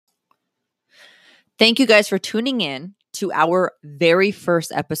Thank you guys for tuning in to our very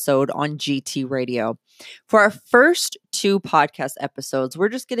first episode on GT Radio. For our first two podcast episodes, we're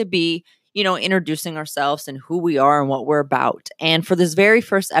just going to be, introducing ourselves and who we are and what we're about. And for this very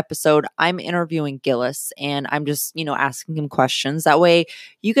first episode, I'm interviewing Gillis and I'm just, asking him questions. That way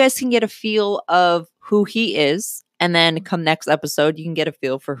you guys can get a feel of who he is. And then come next episode, you can get a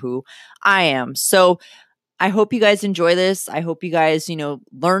feel for who I am. So I hope you guys enjoy this. I hope you guys,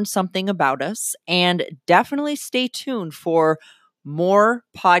 learn something about us, and definitely stay tuned for more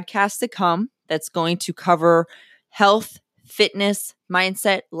podcasts to come that's going to cover health, fitness,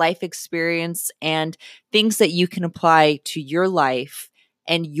 mindset, life experience, and things that you can apply to your life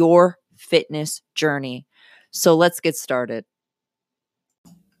and your fitness journey. So let's get started.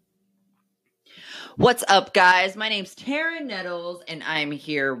 What's up, guys? My name's Taryn Nettles, and I'm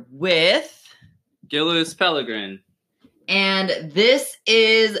here with Gillis, Pellegrin. And this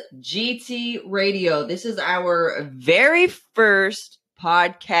is GT Radio. This is our very first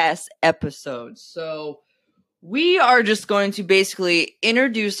podcast episode. So we are just going to basically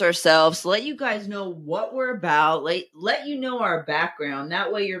introduce ourselves, let you guys know what we're about, let you know our background.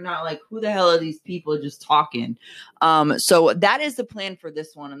 That way you're not like, who the hell are these people just talking? So that is the plan for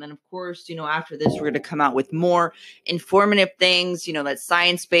this one. And then, of course, after this, we're going to come out with more informative things, that's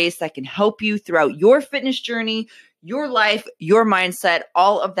science-based, that can help you throughout your fitness journey, your life, your mindset,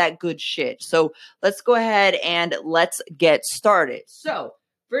 all of that good shit. So let's go ahead and let's get started. So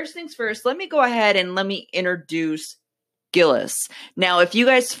first things first, let me go ahead and let me introduce Gillis. Now, if you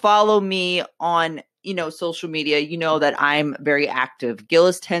guys follow me on, social media, you know that I'm very active.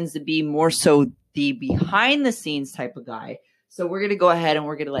 Gillis tends to be more so the behind the scenes type of guy. So we're going to go ahead and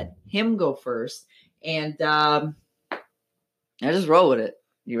we're going to let him go first. And I just roll with it.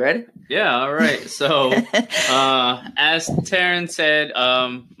 You ready? Yeah, all right. So as Taryn said,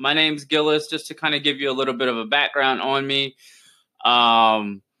 my name's Gillis, just to kind of give you a little bit of a background on me.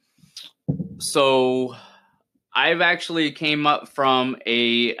 So I've actually came up from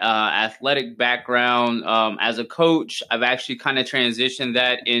a athletic background as a coach. I've actually kind of transitioned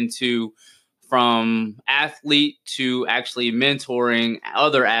that into from athlete to actually mentoring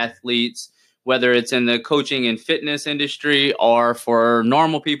other athletes, whether it's in the coaching and fitness industry or for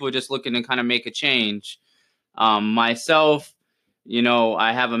normal people just looking to kind of make a change. Myself,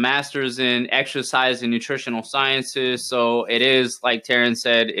 I have a master's in exercise and nutritional sciences. So it is, like Taryn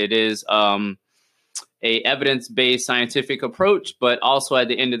said, it is a evidence-based scientific approach. But also at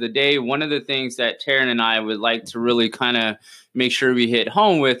the end of the day, one of the things that Taryn and I would like to really kind of make sure we hit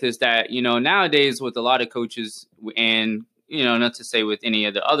home with is that, nowadays with a lot of coaches and, not to say with any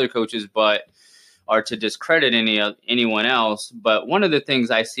of the other coaches, but or to discredit anyone else. But one of the things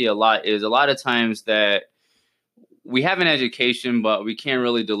I see a lot is a lot of times that we have an education, but we can't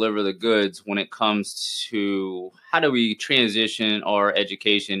really deliver the goods when it comes to how do we transition our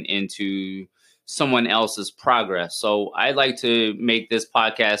education into someone else's progress. So I'd like to make this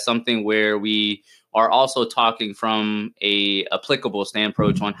podcast something where we are also talking from a applicable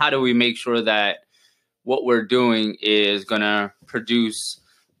standpoint on how do we make sure that what we're doing is going to produce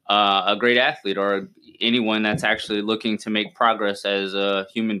a great athlete or anyone that's actually looking to make progress as a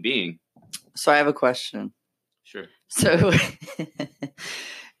human being. So I have a question. Sure. So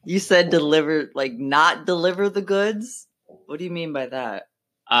you said not deliver the goods? What do you mean by that?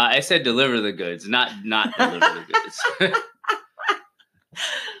 I said deliver the goods, not deliver the goods.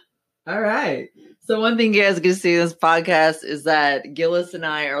 All right. So one thing you guys can see in this podcast is that Gillis and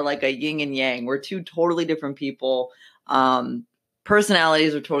I are like a yin and yang. We're two totally different people.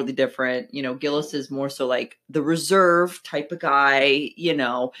 Personalities are totally different. Gillis is more so like the reserve type of guy.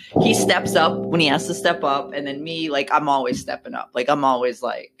 He steps up when he has to step up. And then me, like, I'm always stepping up. Like, I'm always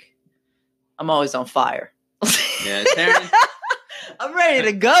on fire. Yeah, Taryn. I'm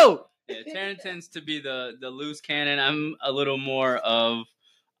ready to go. Yeah, Taryn tends to be the loose cannon. I'm a little more of,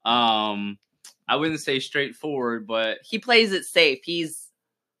 I wouldn't say straightforward, but he plays it safe. He's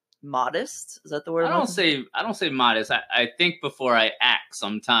modest. Is that the word? I don't say modest. I think before I act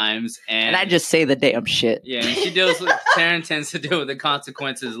sometimes, and I just say the damn shit. Yeah, and Taryn tends to deal with the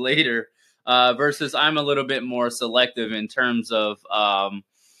consequences later. Versus I'm a little bit more selective in terms of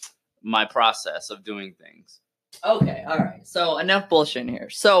my process of doing things. Okay, all right. So enough bullshit here.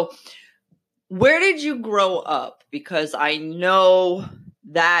 So where did you grow up? Because I know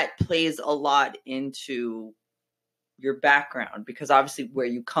that plays a lot into your background, because obviously where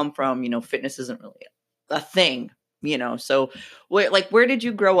you come from, fitness isn't really a thing, so where did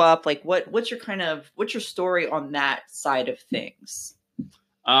you grow up? Like what's your story on that side of things?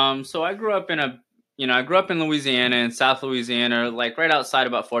 So I grew up in I grew up in Louisiana, in South Louisiana, like right outside,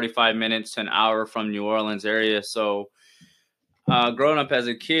 about 45 minutes to an hour from New Orleans area. So, growing up as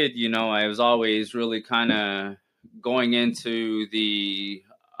a kid, I was always really kind of going into the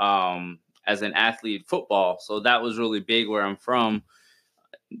as an athlete football. So that was really big where I'm from.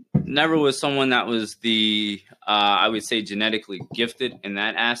 Never was someone that was I would say, genetically gifted in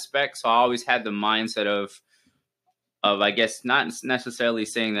that aspect. So I always had the mindset of I guess not necessarily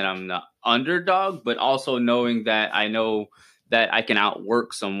saying that I'm the underdog, but also knowing that I know that I can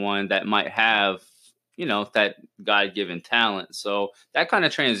outwork someone that might have, that God given talent. So that kind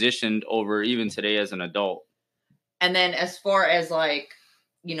of transitioned over even today as an adult. And then as far as like,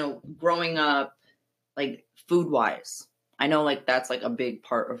 growing up, like food wise, I know like that's like a big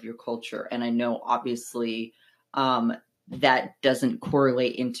part of your culture. And I know obviously that doesn't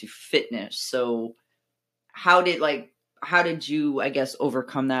correlate into fitness. So how did you, I guess,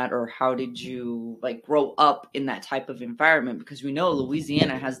 overcome that, or how did you like grow up in that type of environment? Because we know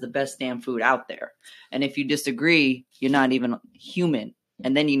Louisiana has the best damn food out there. And if you disagree, you're not even human.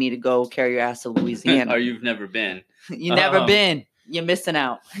 And then you need to go carry your ass to Louisiana. Or you've never been. You never been. You're missing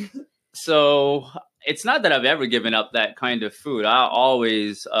out. So it's not that I've ever given up that kind of food. I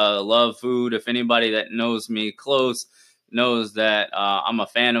always love food. If anybody that knows me close knows that I'm a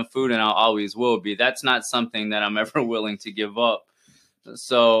fan of food, and I always will be. That's not something that I'm ever willing to give up.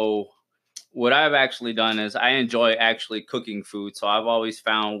 So what I've actually done is I enjoy actually cooking food. So I've always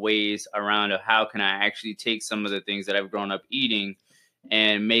found ways around of how can I actually take some of the things that I've grown up eating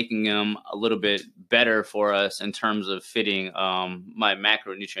and making them a little bit better for us in terms of fitting my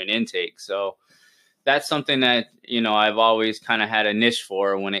macronutrient intake. So that's something that, I've always kind of had a niche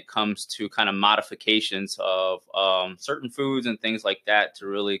for when it comes to kind of modifications of certain foods and things like that, to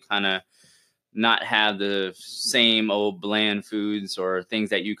really kind of not have the same old bland foods or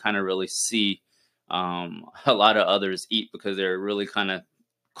things that you kind of really see a lot of others eat, because they're really kind of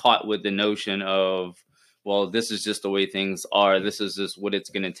caught with the notion of, well, this is just the way things are. This is just what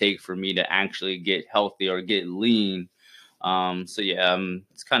it's going to take for me to actually get healthy or get lean. So yeah,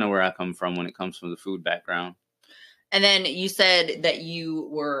 it's kind of where I come from when it comes from the food background. And then you said that you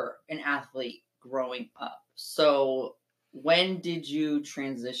were an athlete growing up. So when did you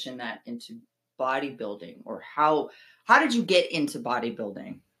transition that into bodybuilding, or how did you get into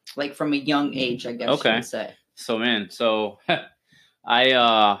bodybuilding? Like from a young age, I guess you would say. So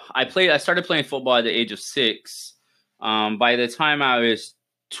I started playing football at the age of 6. By the time I was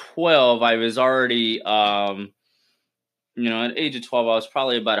 12, I was already at the age of 12, I was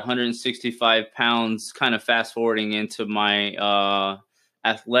probably about 165 pounds, kind of fast forwarding into my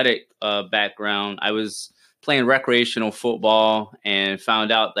athletic background. I was playing recreational football and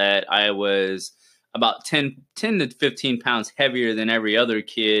found out that I was about 10 to 15 pounds heavier than every other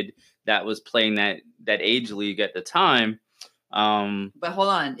kid that was playing that age league at the time. But hold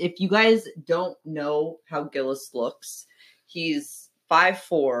on. If you guys don't know how Gillis looks, he's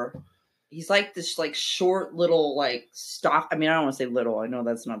 5'4". He's like this like short little like stock. I mean, I don't want to say little. I know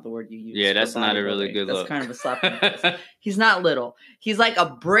that's not the word you use. Yeah, that's not a really good look. That's kind of a slap in the face. He's not little. He's like a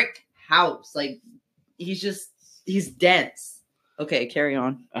brick house. Like he's dense. Okay, carry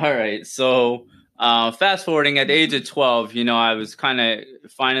on. All right. So fast forwarding at the age of 12, I was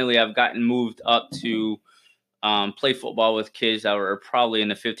I've gotten moved up to play football with kids that were probably in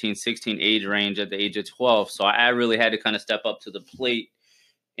the 15, 16 age range at the age of 12. So I really had to kind of step up to the plate,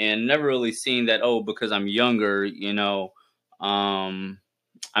 and never really seen that, because I'm younger, I'm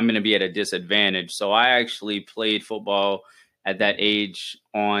going to be at a disadvantage. So I actually played football at that age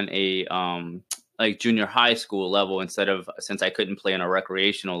on a like junior high school level since I couldn't play on a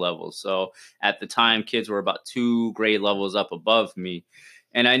recreational level. So at the time, kids were about 2 grade levels up above me.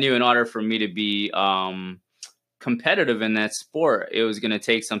 And I knew in order for me to be competitive in that sport, it was going to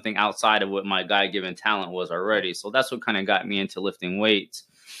take something outside of what my God-given talent was already. So that's what kind of got me into lifting weights.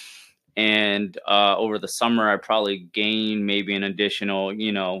 And over the summer, I probably gained maybe an additional,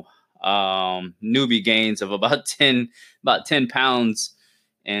 newbie gains of about 10 pounds.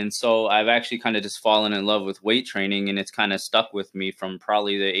 And so I've actually kind of just fallen in love with weight training, and it's kind of stuck with me from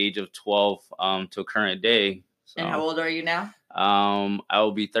probably the age of 12 to current day. So, and how old are you now? I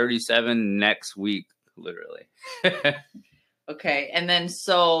will be 37 next week, literally. Okay. And then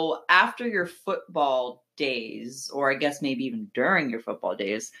so after your football days, or I guess maybe even during your football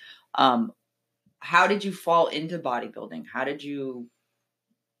days, how did you fall into bodybuilding? How did you,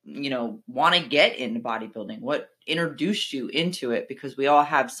 want to get into bodybuilding? What introduced you into it? Because we all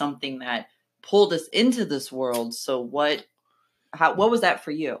have something that pulled us into this world. So what was that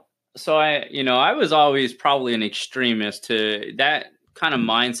for you? So I was always probably an extremist. To that kind of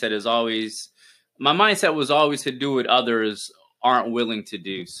mindset is always my mindset was always to do what others aren't willing to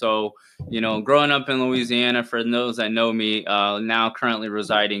do. So, growing up in Louisiana, for those that know me, now currently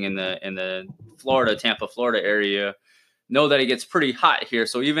residing in the Florida, Tampa, Florida area, know that it gets pretty hot here.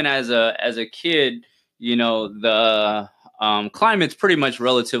 So even as a kid, the climate's pretty much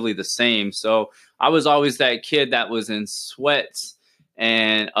relatively the same. So I was always that kid that was in sweats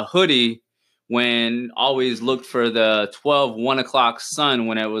and a hoodie when always looked for the 1 o'clock sun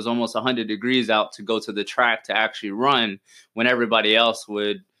when it was almost 100 degrees out to go to the track to actually run, when everybody else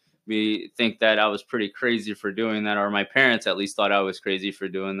would think that I was pretty crazy for doing that, or my parents at least thought I was crazy for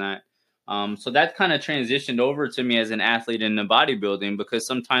doing that. So that kind of transitioned over to me as an athlete in the bodybuilding, because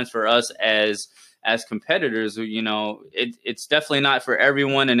sometimes for us as competitors, it's definitely not for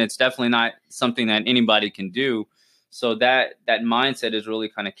everyone, and it's definitely not something that anybody can do. So that mindset is really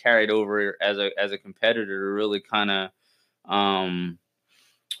kind of carried over as a competitor, to really kind of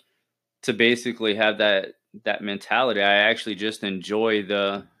to basically have that mentality. I actually just enjoy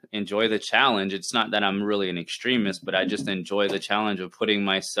the challenge. It's not that I'm really an extremist, but I just enjoy the challenge of putting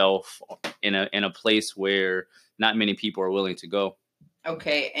myself in a place where not many people are willing to go.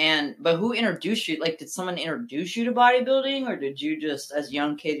 Okay, but who introduced you? Like, did someone introduce you to bodybuilding, or did you just, as a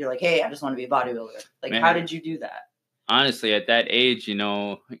young kid, you're like, hey, I just want to be a bodybuilder? Like, how did you do that? Honestly, at that age,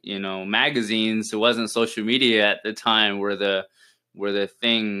 magazines, it wasn't social media at the time, were the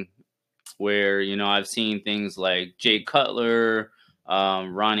thing where, I've seen things like Jay Cutler,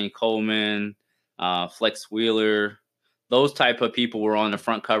 Ronnie Coleman, Flex Wheeler. Those type of people were on the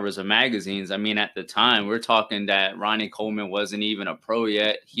front covers of magazines. I mean, at the time, we're talking that Ronnie Coleman wasn't even a pro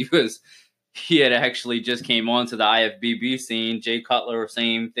yet. He had actually just came onto the IFBB scene. Jay Cutler,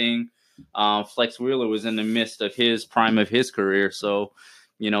 same thing. Flex Wheeler was in the midst of his prime of his career. So,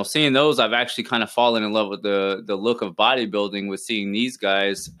 seeing those, I've actually kind of fallen in love with the look of bodybuilding with seeing these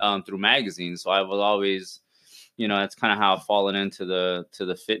guys through magazines. So I was always, that's kind of how I've fallen into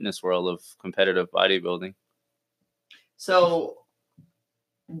the fitness world of competitive bodybuilding. So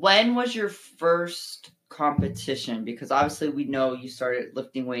when was your first competition? Because obviously we know you started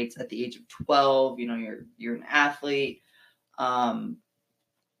lifting weights at the age of 12. You're an athlete. When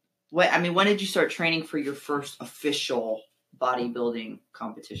did you start training for your first official bodybuilding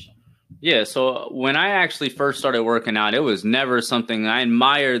competition? Yeah, so when I actually first started working out, it was never something. I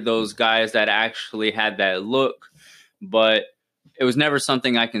admired those guys that actually had that look, but it was never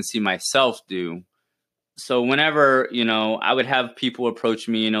something I can see myself do. So whenever, I would have people approach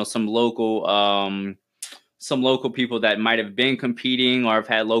me, some local people that might have been competing, or have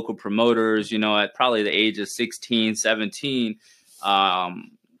had local promoters, at probably the age of 16, 17,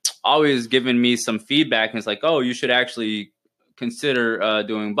 always giving me some feedback. And it's like, oh, you should actually consider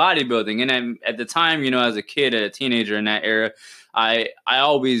doing bodybuilding. And at the time, as a kid, a teenager in that era, I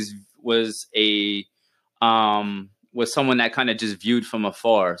always was was someone that kind of just viewed from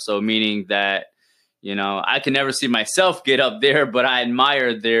afar. So meaning that, I can never see myself get up there, but I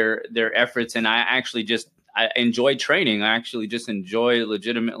admired their efforts, and I enjoy training. I actually just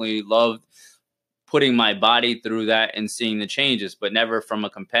legitimately loved putting my body through that and seeing the changes, but never from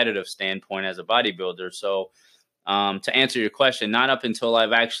a competitive standpoint as a bodybuilder. So to answer your question, not up until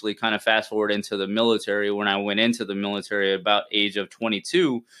I've actually kind of fast forward into the military, when I went into the military about age of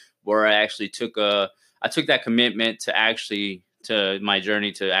 22, where I actually took that commitment to my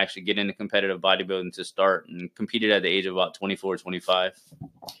journey to actually get into competitive bodybuilding, to start, and competed at the age of about 24, 25.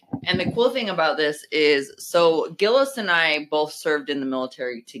 And the cool thing about this is, so Gillis and I both served in the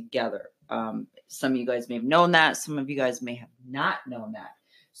military together. Some of you guys may have known that. Some of you guys may have not known that.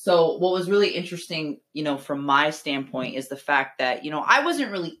 So what was really interesting, from my standpoint, is the fact that, I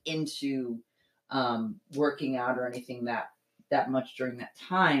wasn't really into working out or anything that much during that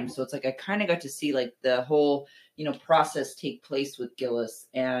time. So it's like I kind of got to see like the whole, process take place with Gillis,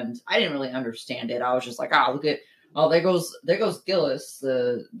 and I didn't really understand it. I was just like, there goes Gillis,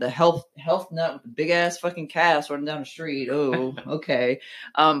 the health nut with the big ass fucking cast running down the street. Oh, okay.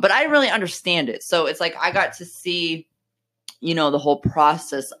 But I didn't really understand it. So it's like I got to see, the whole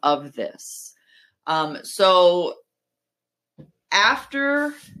process of this. So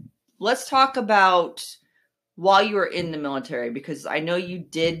let's talk about while you were in the military, because I know you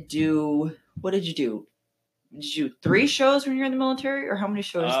did do, what did you do? Did you do 3 shows when you were in the military, or how many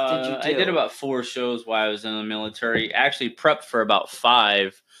shows did you do? I did about 4 shows while I was in the military. Actually prepped for about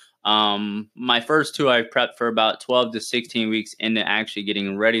 5. My first 2, I prepped for about 12 to 16 weeks into actually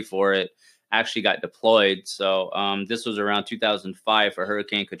getting ready for it. Actually got deployed. So this was around 2005 for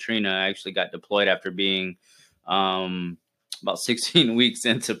Hurricane Katrina. I actually got deployed after being about 16 weeks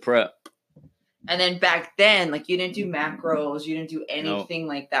into prep. And then back then, like, you didn't do macros, you didn't do anything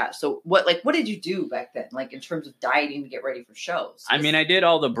like that. So what did you do back then? Like, in terms of dieting to get ready for shows? I mean, I did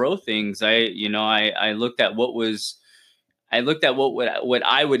all the bro things. I looked at what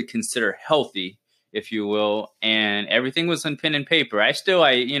I would consider healthy, if you will, and everything was on pen and paper. At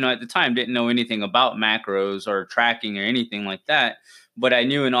the time didn't know anything about macros or tracking or anything like that, but I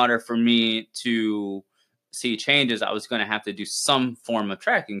knew in order for me to see changes, I was going to have to do some form of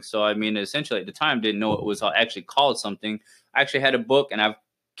tracking. So, I mean, essentially at the time didn't know it was actually called something. I actually had a book, and I've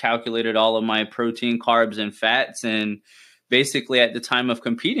calculated all of my protein, carbs, and fats. And basically at the time of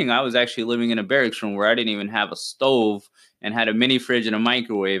competing, I was actually living in a barracks room where I didn't even have a stove and had a mini fridge and a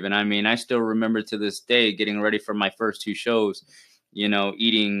microwave. And I mean, I still remember to this day getting ready for my first 2 shows,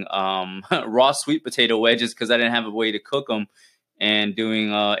 eating raw sweet potato wedges because I didn't have a way to cook them, and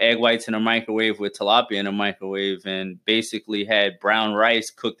doing egg whites in a microwave with tilapia in a microwave, and basically had brown rice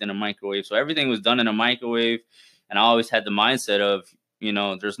cooked in a microwave. So everything was done in a microwave. And I always had the mindset of,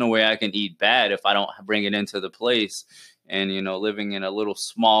 there's no way I can eat bad if I don't bring it into the place. And, living in a little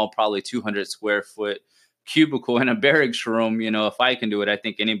small, probably 200 square foot cubicle in a barracks room, if I can do it, I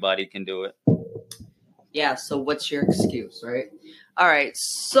think anybody can do it. Yeah. So what's your excuse, right? All right.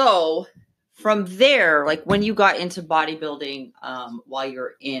 So from there, like, when you got into bodybuilding, while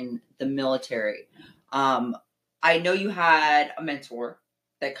you're in the military, I know you had a mentor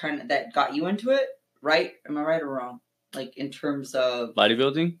that got you into it, right? Am I right or wrong? Like, in terms of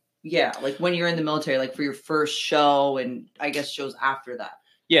bodybuilding? Yeah. Like, when you're in the military, like for your first show, and I guess shows after that.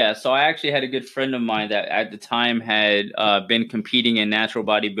 Yeah, so I actually had a good friend of mine that at the time had been competing in natural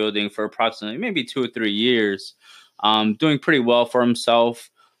bodybuilding for approximately maybe 2 or 3 years, doing pretty well for himself,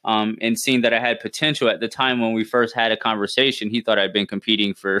 and seeing that I had potential. At the time when we first had a conversation, he thought I'd been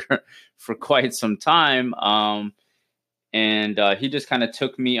competing for for quite some time, and he just kind of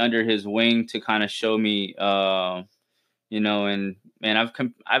took me under his wing to kind of show me, and man,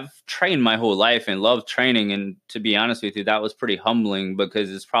 I've trained my whole life and loved training. And to be honest with you, that was pretty humbling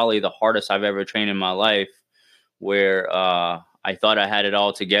because it's probably the hardest I've ever trained in my life, where I thought I had it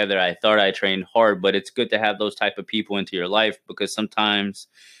all together. I thought I trained hard, but it's good to have those type of people into your life, because sometimes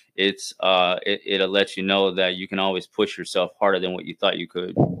it'll let you know that you can always push yourself harder than what you thought you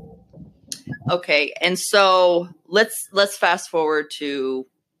could. Okay. And so let's fast forward to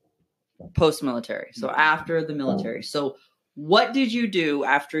post-military. So after the military. So what did you do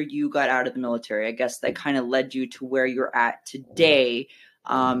after you got out of the military? I guess that kind of led you to where you're at today,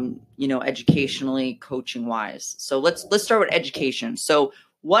 educationally, coaching wise. So let's start with education. So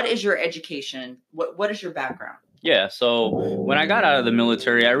what is your education? What is your background? Yeah. So when I got out of the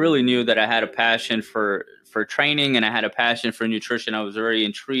military, I really knew that I had a passion for training, and I had a passion for nutrition. I was very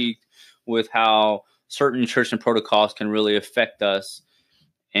intrigued with how certain nutrition protocols can really affect us.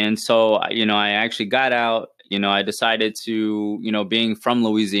 And so, I actually got out. I decided to, being from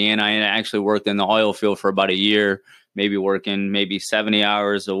Louisiana, I actually worked in the oil field for about a year, maybe working 70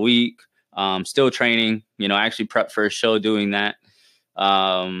 hours a week, still training, I actually prepped for a show doing that.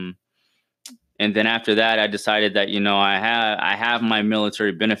 And then after that, I decided that, I have my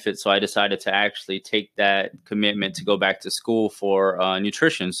military benefits. So I decided to actually take that commitment to go back to school for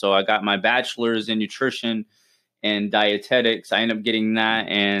nutrition. So I got my bachelor's in nutrition and dietetics. I ended up getting that.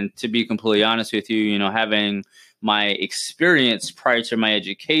 And to be completely honest with you, having my experience prior to my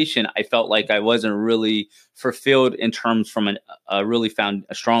education, I felt like I wasn't really fulfilled in terms from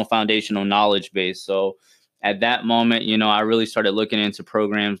a strong foundational knowledge base. So at that moment, I really started looking into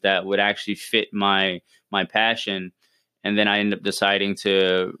programs that would actually fit my passion. And then I ended up deciding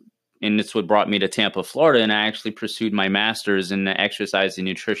and this what brought me to Tampa, Florida. And I actually pursued my master's in the exercise and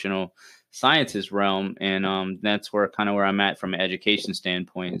nutritional sciences realm. And that's where I'm at from an education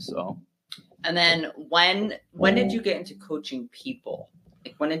standpoint. So. And then when did you get into coaching people?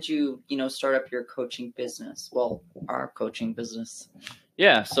 Like, when did you, start up your coaching business? Well, our coaching business.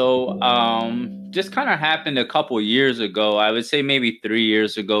 Yeah. So just kind of happened a couple years ago. I would say maybe 3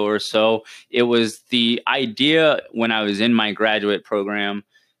 years ago or so. It was the idea when I was in my graduate program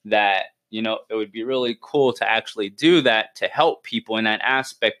that, it would be really cool to actually do that to help people in that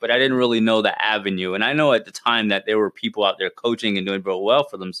aspect. But I didn't really know the avenue. And I know at the time that there were people out there coaching and doing real well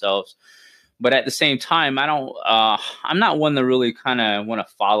for themselves. But at the same time, I'm not one that really kind of want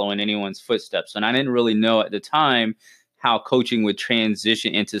to follow in anyone's footsteps. And I didn't really know at the time how coaching would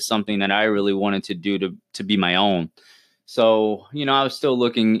transition into something that I really wanted to do to be my own. So, I was still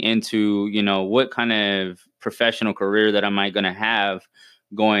looking into, what kind of professional career that am I going to have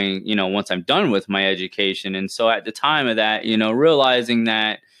going, once I'm done with my education. And so at the time of that, realizing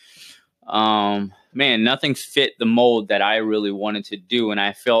that, man, nothing fit the mold that I really wanted to do. And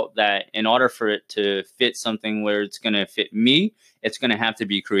I felt that in order for it to fit something where it's going to fit me, it's going to have to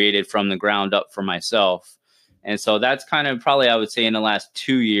be created from the ground up for myself. And so that's kind of probably, I would say, in the last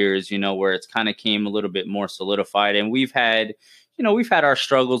 2 years, where it's kind of came a little bit more solidified. And we've had our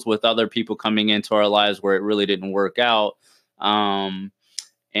struggles with other people coming into our lives where it really didn't work out. And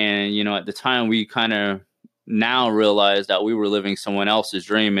at the time, we kind of now realize that we were living someone else's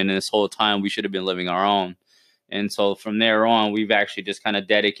dream. And this whole time we should have been living our own. And so from there on, we've actually just kind of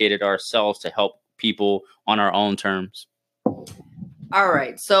dedicated ourselves to help people on our own terms. All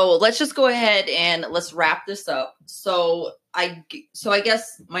right. So let's just go ahead and let's wrap this up. So I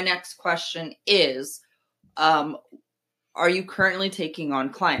guess my next question is, are you currently taking on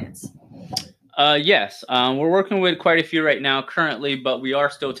clients? Yes. We're working with quite a few right now currently, but we are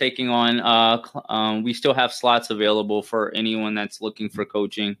still taking on, we still have slots available for anyone that's looking for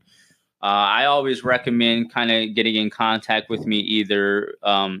coaching. I always recommend kind of getting in contact with me either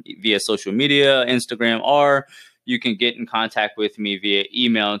via social media, Instagram, or you can get in contact with me via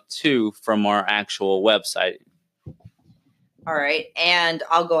email too from our actual website. All right. And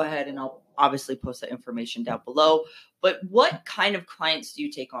I'll go ahead and I'll obviously post that information down below. But what kind of clients do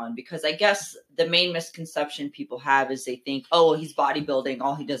you take on? Because I guess the main misconception people have is they think, oh, he's bodybuilding.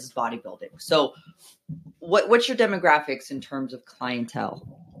 All he does is bodybuilding. So what's your demographics in terms of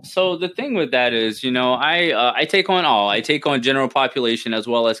clientele? So the thing with that is, I take on all. I take on general population as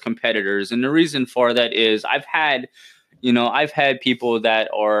well as competitors. And the reason for that is I've had people that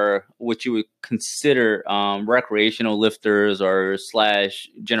are what you would consider recreational lifters or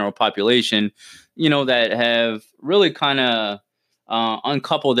 / general population, that have really kind of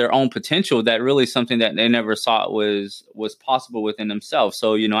uncoupled their own potential. That really something that they never thought was possible within themselves.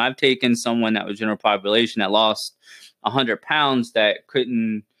 So, I've taken someone that was general population that lost 100 pounds that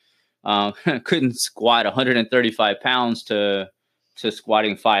couldn't squat 135 pounds to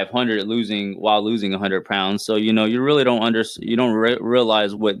squatting 500, while losing 100 pounds. So, you really don't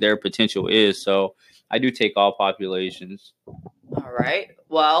realize what their potential is. So I do take all populations. All right.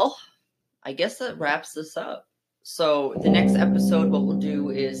 Well, I guess that wraps this up. So the next episode, what we'll do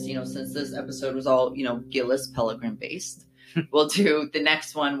is, since this episode was all, Gillis Pellegrin based, we'll do the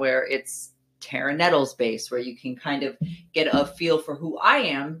next one where it's Tara Nettles based, where you can kind of get a feel for who I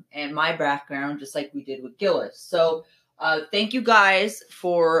am and my background, just like we did with Gillis. So thank you guys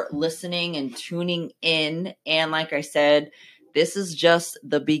for listening and tuning in. And like I said, this is just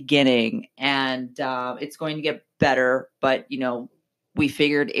the beginning, and it's going to get better. But, we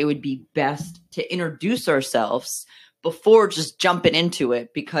figured it would be best to introduce ourselves before just jumping into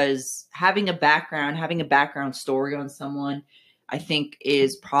it, because having a background story on someone, I think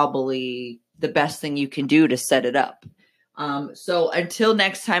is probably the best thing you can do to set it up. So until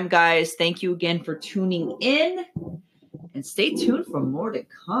next time, guys, thank you again for tuning in, and stay tuned for more to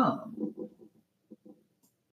come.